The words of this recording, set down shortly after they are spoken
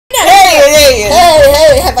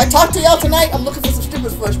have I talked to y'all tonight? I'm looking for some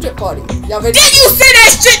strippers for a strip party. Y'all ready? Did you say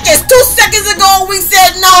that shit just 2 seconds ago? We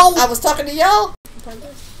said no. I was talking to y'all.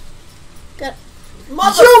 You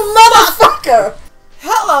motherfucker!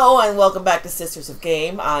 Hello and welcome back to Sisters of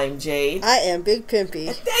Game. I'm Jade. I am Big Pimpy.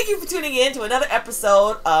 And thank you for tuning in to another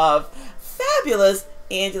episode of Fabulous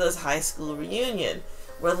Angela's High School Reunion.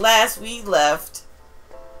 Where last we left,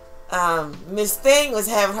 Miss Thing was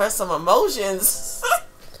having her some emotions.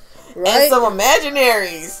 Right? And some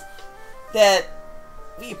imaginaries that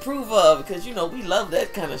we approve of. Because, you know, we love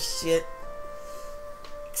that kind of shit.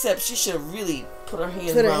 Except she should have really put her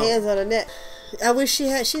hands on her neck. I wish she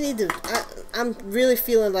had. She need to. I'm really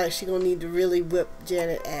feeling like she gonna need to really whip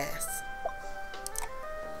Janet ass.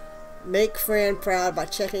 Make Fran proud by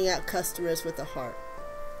checking out customers with a heart.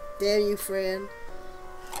 Damn you, Fran.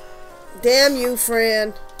 Damn you,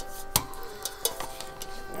 Fran.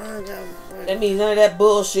 That means none of that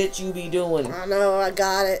bullshit you be doing. I know. I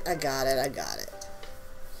got it.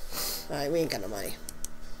 All right, we ain't got no money.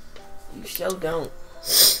 You sure don't.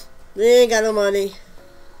 We ain't got no money.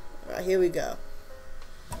 Alright, here we go.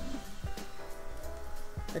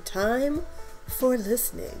 A time for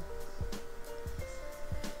listening.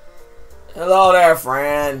 Hello there,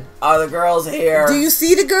 Fran. Are the girls here? Do you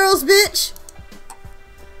see the girls, bitch?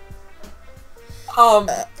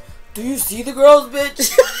 Do you see the girls,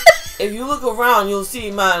 bitch? If you look around, you'll see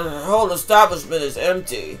my whole establishment is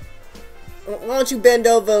empty. Why don't you bend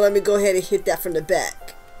over and let me go ahead and hit that from the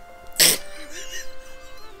back?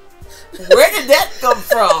 Where did that come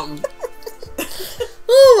from?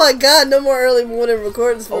 Oh my god, no more early morning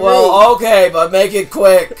recordings for me. Well, okay, but make it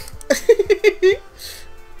quick.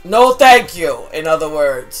 No thank you, in other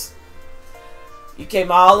words. You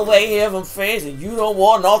came all the way here from France and you don't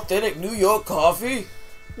want an authentic New York coffee?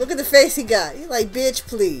 Look at the face he got. He's like, bitch,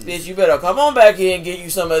 please. Bitch, you better come on back here and get you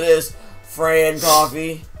some of this Fran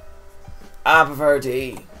coffee. I prefer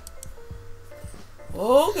tea.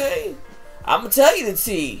 Okay. I'm gonna tell you the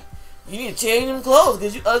tea. You need to change them clothes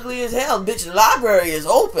because you ugly as hell. Bitch, the library is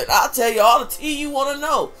open. I'll tell you all the tea you want to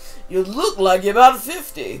know. You look like you're about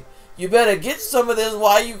 50. You better get some of this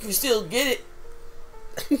while you can still get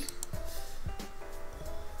it.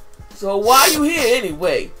 So why you here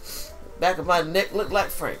anyway? Back of my neck look like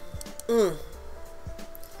Frank.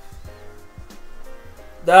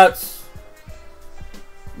 That's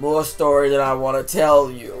more story than I want to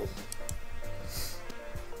tell you.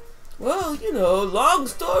 Well, you know, long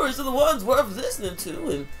stories are the ones worth listening to,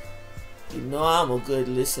 and you know I'm a good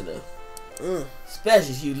listener.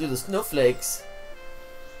 Especially you little snowflakes.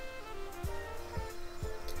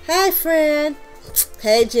 Hi, Fran.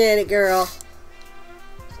 Hey, Janet girl.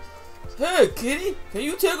 Hey, Kitty, can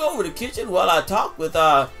you take over the kitchen while I talk with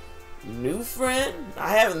our new friend? I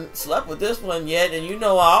haven't slept with this one yet, and you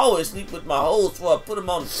know I always sleep with my hoes before I put them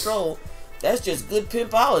on the stroll. That's just good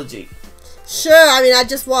pimpology. Sure, I mean, I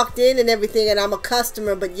just walked in and everything, and I'm a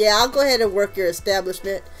customer, but yeah, I'll go ahead and work your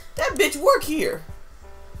establishment. That bitch work here.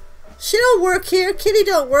 She don't work here. Kitty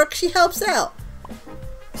don't work. She helps out.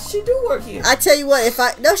 She do work here. I tell you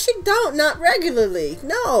what, no, she don't. Not regularly.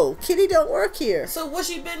 No, Kitty don't work here. So what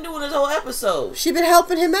she been doing this whole episode? She been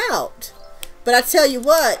helping him out. But I tell you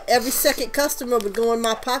what, every second customer would go in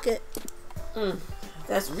my pocket.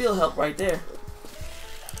 That's real help right there.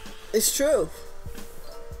 It's true.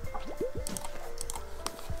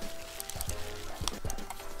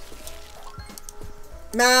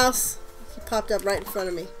 Mouse. He popped up right in front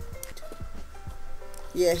of me.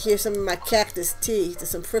 Yeah, here's some of my cactus tea. There's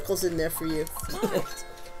some prickles in there for you.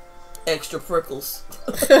 Extra prickles.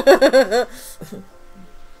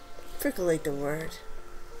 Prickle ain't the word.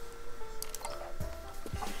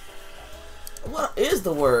 What is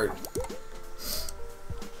the word?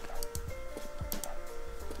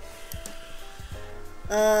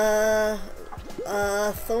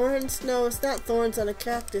 Thorns? No, it's not thorns on a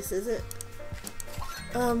cactus, is it?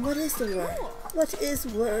 What is the word? What is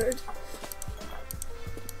word?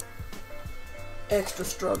 Extra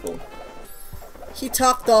struggle. He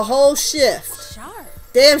talked the whole shift. Sharp.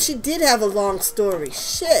 Damn, she did have a long story.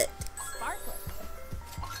 Shit. Sparkling.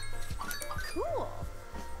 Cool.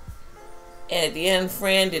 And at the end,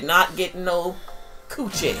 Fran did not get no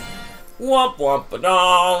coochie. Womp womp a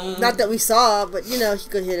dong. Not that we saw, but you know, he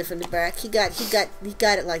could hit it from the back. He got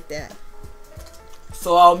it like that.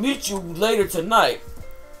 So I'll meet you later tonight.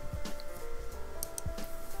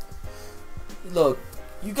 Look,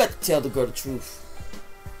 you got to tell the girl the truth.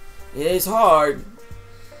 It is hard.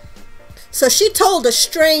 So she told a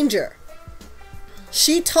stranger.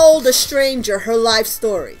 She told a stranger her life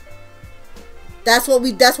story. That's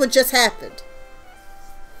what just happened.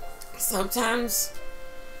 Sometimes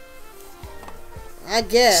I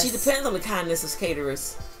guess. She depends on the kindness of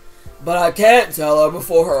caterers. But I can't tell her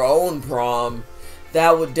before her own prom.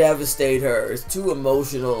 That would devastate her. It's too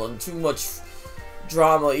emotional and too much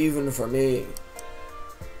drama even for me.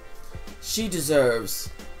 She deserves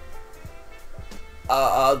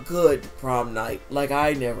a good prom night like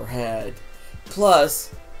I never had.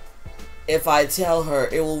 Plus, if I tell her,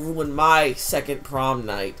 it will ruin my second prom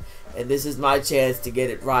night. And this is my chance to get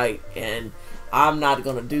it right. And I'm not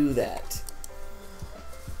gonna do that.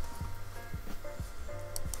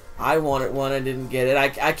 I wanted one and didn't get it.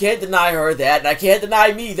 I can't deny her that, and I can't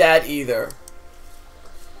deny me that either.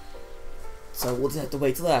 So we'll just have to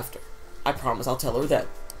wait till after. I promise I'll tell her then.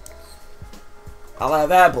 I'll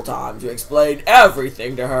have ample time to explain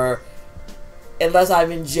everything to her, unless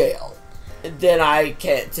I'm in jail. And then I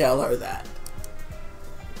can't tell her that.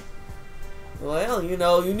 Well, you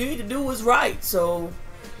know, you need to do what's right, so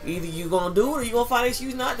either you're gonna do it or you're gonna find an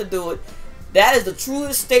excuse not to do it. That is the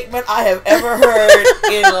truest statement I have ever heard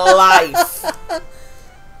in life.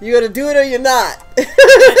 You're gonna do it or you're not.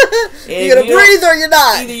 You're gonna breathe or you're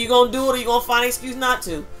not. Either you're gonna do it or you're gonna find an excuse not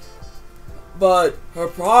to. But her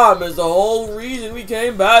prom is the whole reason we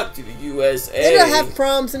came back to the USA. They don't have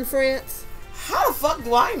proms in France. How the fuck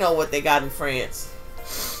do I know what they got in France?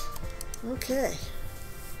 Okay.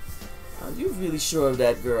 Are you really sure of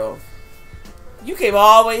that, girl? You came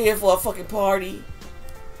all the way here for a fucking party.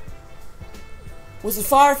 Was it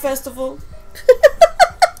Fire Festival?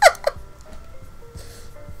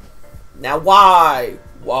 Now why?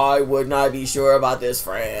 Why wouldn't I be sure about this,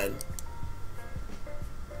 Fran?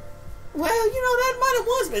 Well, you know, that might have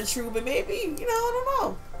once been true, but maybe, you know, I don't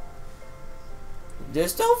know.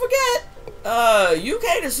 Just don't forget, you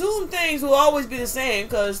can't assume things will always be the same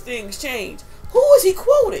because things change. Who is he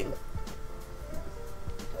quoting?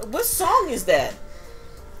 What song is that?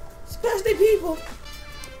 Especially people.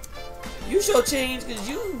 You sure changed because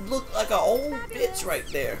you look like an old bitch right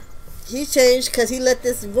there. He changed because he let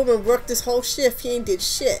this woman work this whole shift. He ain't did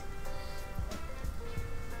shit.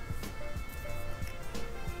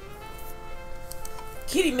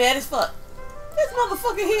 Kitty mad as fuck. This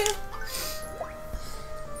motherfucker here.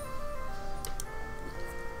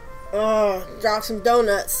 Drop some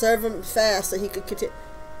donuts. Serve him fast so he could continue.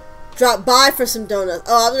 Drop by for some donuts.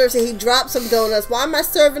 Oh, I was going to say he dropped some donuts. Why am I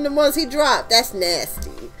serving the ones he dropped? That's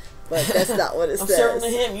nasty. But that's not what it says. I'm serving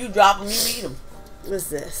to him. You drop them, you eat them. What's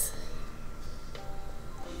this?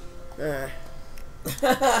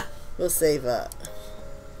 We'll save up.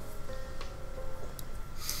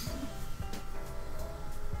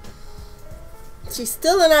 She's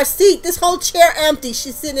still in our seat. This whole chair empty.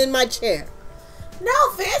 She's sitting in my chair. No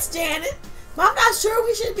offense, Janet. But I'm not sure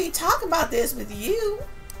we should be talking about this with you.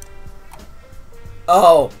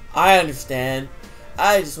 Oh, I understand.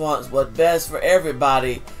 I just want what's best for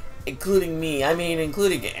everybody, including me. I mean,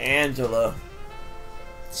 including Angela.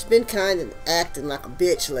 She's been kind of acting like a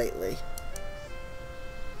bitch lately.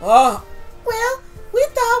 Oh. Well, we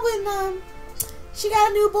thought when she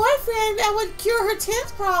got a new boyfriend that would cure her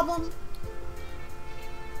tenth problem.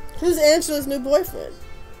 Who's Angela's new boyfriend?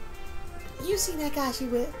 You seen that guy she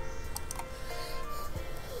with?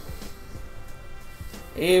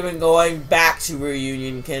 Even going back to a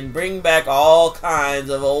reunion can bring back all kinds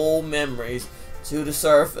of old memories to the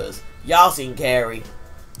surface. Y'all seen Carrie.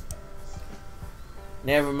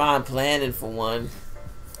 Never mind planning for one.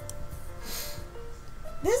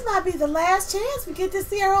 This might be the last chance we get to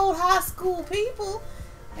see our old high school people.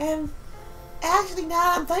 And actually, now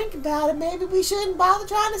that I'm thinking about it, maybe we shouldn't bother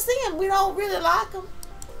trying to see them. We don't really like them.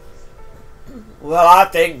 Well, I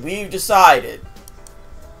think we've decided.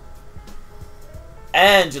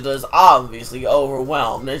 Angela's obviously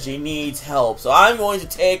overwhelmed and she needs help, so I'm going to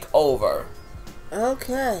take over.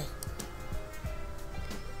 Okay.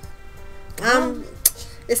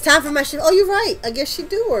 It's time for my shift. Oh, you're right. I guess she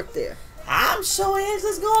do work there. I'm sure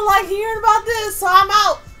Angela's gonna like hearing about this, so I'm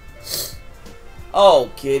out. Oh,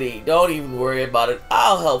 Kitty, don't even worry about it.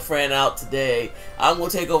 I'll help Fran out today. I'm gonna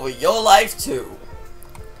take over your life too.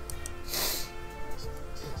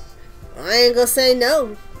 I ain't gonna say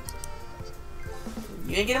no.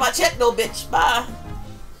 You ain't getting my check, no bitch. Bye.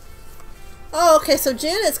 Oh, okay. So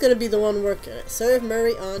Janet's gonna be the one working it. Serve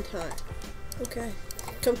Murray on time. Okay.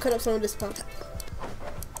 Come cut up some of this pop.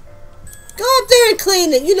 Go up there and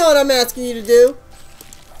clean it. You know what I'm asking you to do.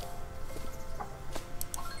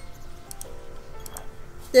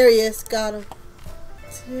 There he is. Got him.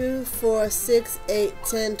 2, 4, 6, 8,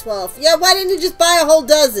 10, 12. Yeah, why didn't you just buy a whole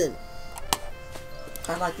dozen?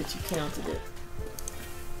 I like that you counted it.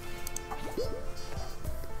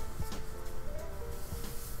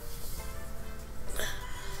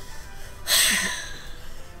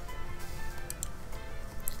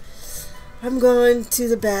 I'm going to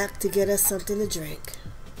the back to get us something to drink.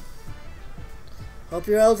 Hope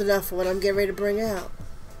you're old enough for what I'm getting ready to bring out.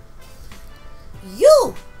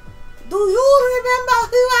 You! Do you remember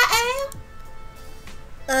who I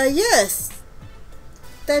am? Yes.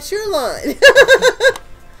 That's your line.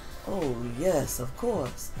 Oh, yes, of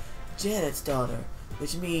course. Janet's daughter,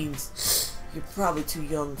 which means you're probably too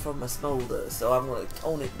young for my smolder, so I'm going to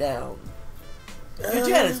tone it down. You're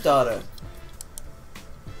Janet's daughter.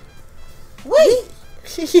 Wait.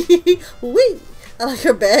 Wait. I like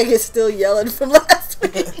her bag is still yelling from last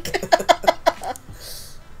week.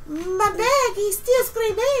 My bag is still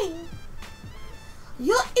screaming.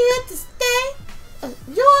 You're here to stay.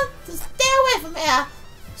 You're to stay away from here.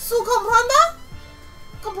 Su comprende?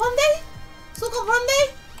 Comprende? Su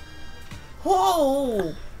comprende?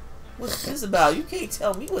 Whoa! What's this about? You can't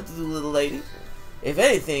tell me what to do, little lady. If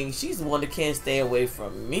anything, she's the one that can't stay away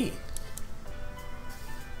from me.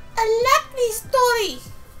 A likely story.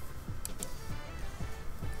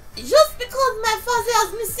 Just because my father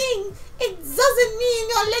is missing, it doesn't mean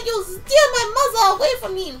you'll let you steal my mother away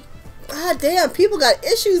from him. God damn, people got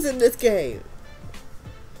issues in this game.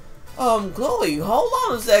 Chloe, hold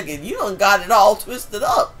on a second. You done got it all twisted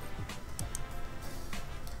up.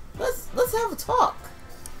 Let's have a talk.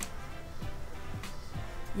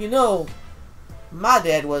 You know, my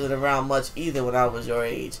dad wasn't around much either when I was your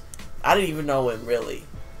age. I didn't even know him, really.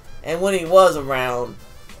 And when he was around,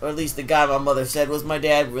 or at least the guy my mother said was my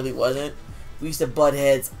dad, really wasn't. We used to butt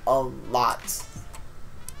heads a lot.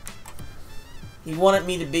 He wanted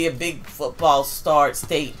me to be a big football star at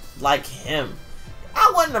state like him.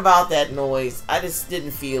 I wasn't about that noise. I just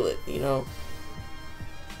didn't feel it, you know.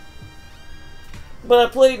 But I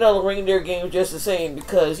played all the reindeer games just the same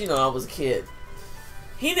because, you know, I was a kid.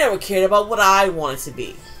 He never cared about what I wanted to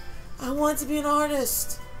be. I wanted to be an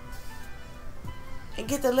artist. And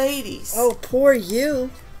get the ladies. Oh, poor you.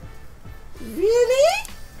 Really?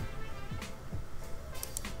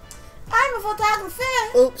 I'm a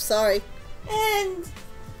photographer. Oops, sorry. And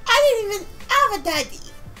I didn't even have a daddy.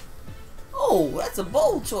 Oh, that's a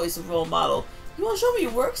bold choice of role model. You want to show me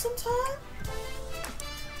your work sometime?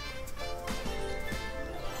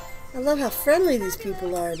 I love how friendly these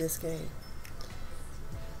people are in this game.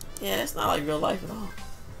 Yeah, it's not like real life at all.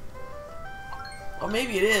 Or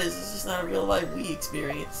maybe it is. It's just not a real life we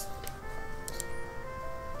experience.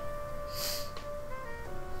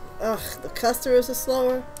 Ugh, the customers are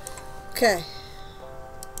slower. Okay.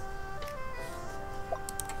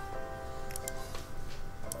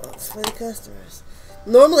 Let's play the customers.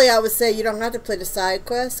 Normally I would say you don't have to play the side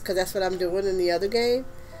quest, because that's what I'm doing in the other game.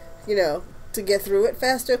 You know, to get through it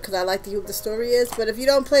faster, because I like to hear what the story is. But if you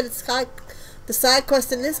don't play the side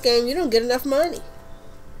quest in this game, you don't get enough money.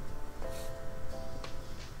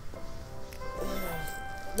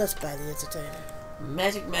 Let's buy the entertainer.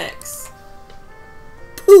 Magic Max.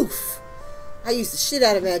 Poof! I used the shit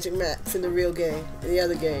out of Magic Max in the real game, in the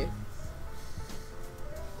other game.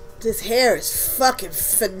 This hair is fucking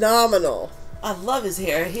phenomenal. I love his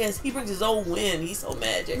hair. He brings his own wind. He's so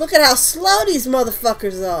magic. Look at how slow these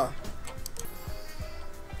motherfuckers are.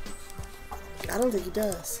 I don't think he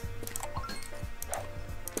does.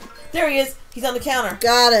 There he is. He's on the counter.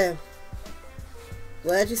 Got him.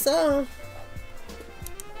 Glad you saw him.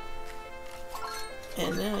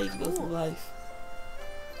 And now you can go through life.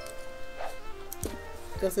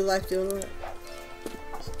 Go through life doing what?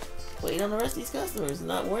 Wait on the rest of these customers.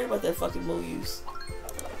 Not worried about that fucking low use.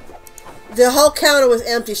 The whole counter was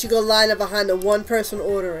empty. She go line up behind the one person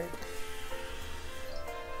ordering.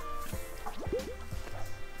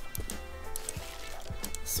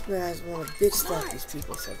 Smash want to bitch slap these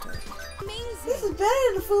people sometimes. This is better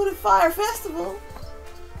than the Food and Fire Festival.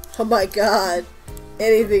 Oh my god.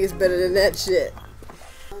 Anything is better than that shit.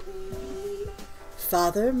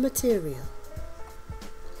 Father material.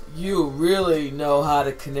 You really know how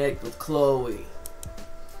to connect with Chloe.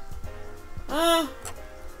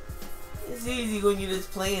 It's easy when you're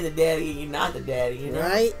just playing the daddy and you're not the daddy, you know?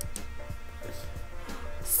 Right?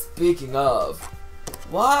 Speaking of,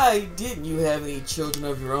 why didn't you have any children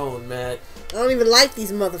of your own, Matt? I don't even like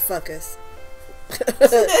these motherfuckers.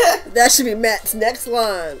 That should be Matt's next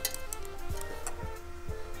line.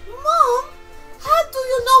 Mom, how do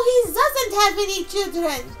you know he doesn't have any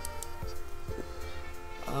children?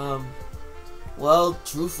 Well,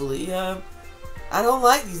 truthfully, I don't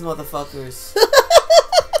like these motherfuckers.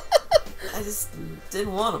 I just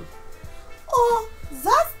didn't want them. Oh,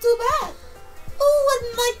 that's too bad. Who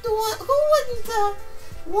wouldn't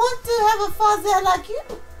want to have a father like you?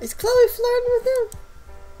 Is Chloe flirting with him?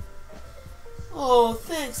 Oh,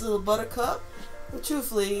 thanks, little buttercup. But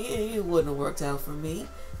truthfully, it wouldn't have worked out for me.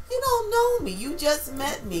 You don't know me. You just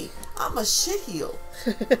met me. I'm a shitheel.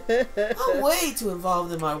 I'm way too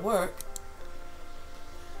involved in my work.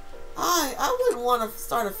 I wouldn't want to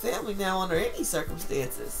start a family now under any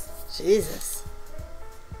circumstances. Jesus.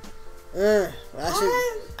 Well,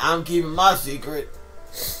 I'm keeping my secret.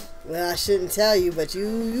 I shouldn't tell you, but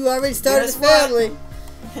you already started Guess a family.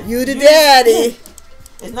 what? You the daddy.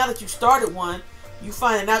 It's not that you started one. You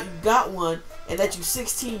finding out you got one, and that you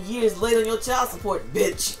 16 years late on your child support,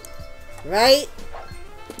 bitch. Right?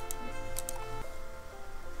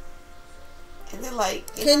 And they're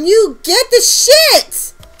like, can you get the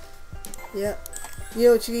shit? Yep. You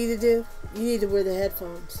know what you need to do? You need to wear the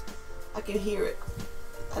headphones. I can hear it.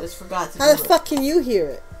 I just forgot to How do the it. fuck can you hear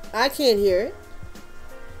it? I can't hear it.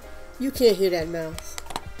 You can't hear that mouse.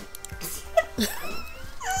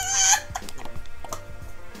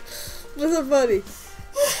 What's so funny?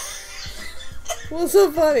 What's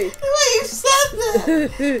so funny? The way you said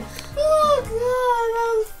that. Oh god,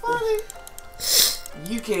 that was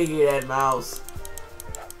funny. You can't hear that mouse.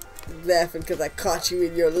 Laughing because I caught you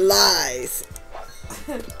in your lies.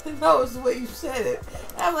 No, it's the way you said it.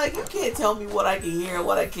 I'm like, you can't tell me what I can hear and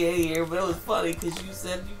what I can't hear, but it was funny because you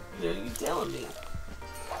said, you telling me.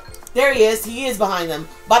 There he is. He is behind them.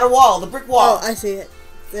 By the wall, the brick wall. Oh, I see it.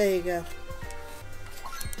 There you go.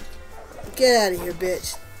 Get out of here,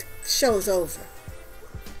 bitch. Show's over.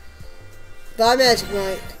 Bye, Magic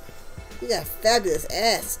Mike. You got a fabulous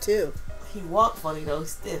ass, too. He walked funny, though.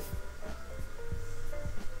 Stiff.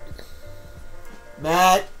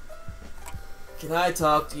 Matt, can I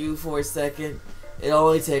talk to you for a second? It'll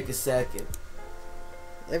only take a second.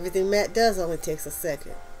 Everything Matt does only takes a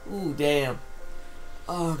second. Ooh, damn.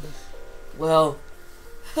 Well,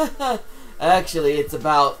 actually, it's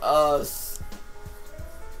about us.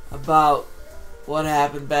 About what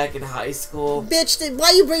happened back in high school. Bitch,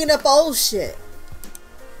 why you bringing up old shit?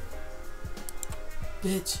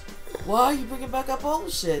 Bitch, why are you bringing back up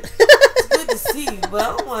old shit? It's good to see you, but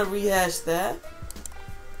I don't want to rehash that.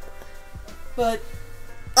 But,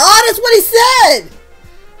 Oh, that's what he said!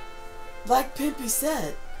 like Pimpy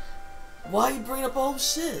said, why are you bringing up old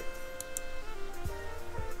shit?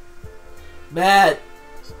 Matt,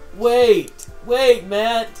 wait,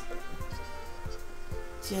 Matt.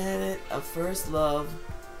 Janet, a first love,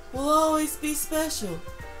 will always be special.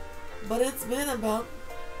 But it's been about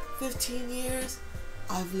 15 years.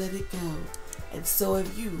 I've let it go. And so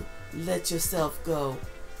have you let yourself go.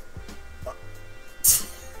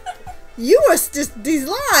 You are just these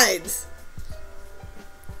lines.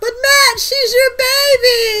 But Matt, she's your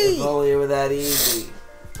baby! If only it were that easy.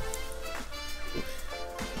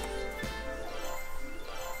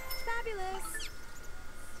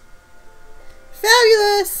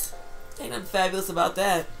 Fabulous! Ain't nothing fabulous about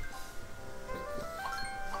that.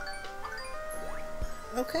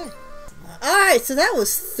 Okay. Alright, so that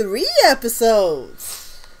was 3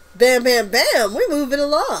 episodes. Bam, bam, bam. We're moving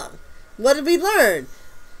along. What did we learn?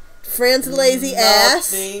 Friend's a lazy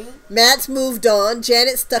ass. Nothing. Matt's moved on.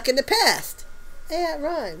 Janet's stuck in the past. Yeah, it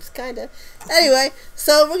rhymes, kinda. Anyway,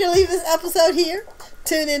 so we're gonna leave this episode here.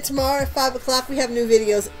 Tune in tomorrow at 5 o'clock. We have new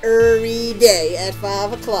videos every day at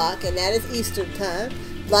 5 o'clock, and that is Eastern Time.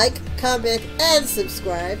 Like, comment, and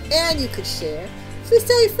subscribe, and you could share. Please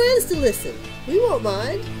tell your friends to listen. We won't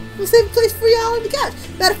mind. We'll save a place for y'all on the couch.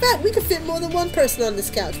 Matter of fact, we can fit more than one person on this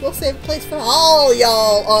couch. We'll save a place for all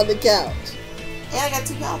y'all on the couch. And I got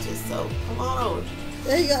 2 couches, so come on over.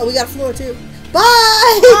 There you go. We got a floor, too.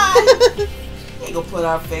 Bye! Bye! Ain't gonna put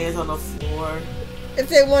our fans on the floor. If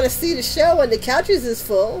they want to see the show and the couches is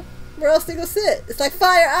full, where else they gonna sit? It's like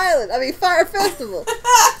Fire Island. I mean, Fire Festival.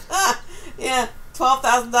 Yeah,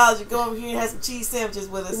 $12,000. You go over here and have some cheese sandwiches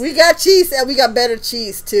with us. We got cheese, and we got better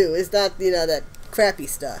cheese, too. It's not, that crappy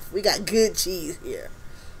stuff. We got good cheese here.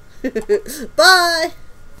 Bye!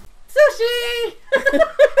 Sushi!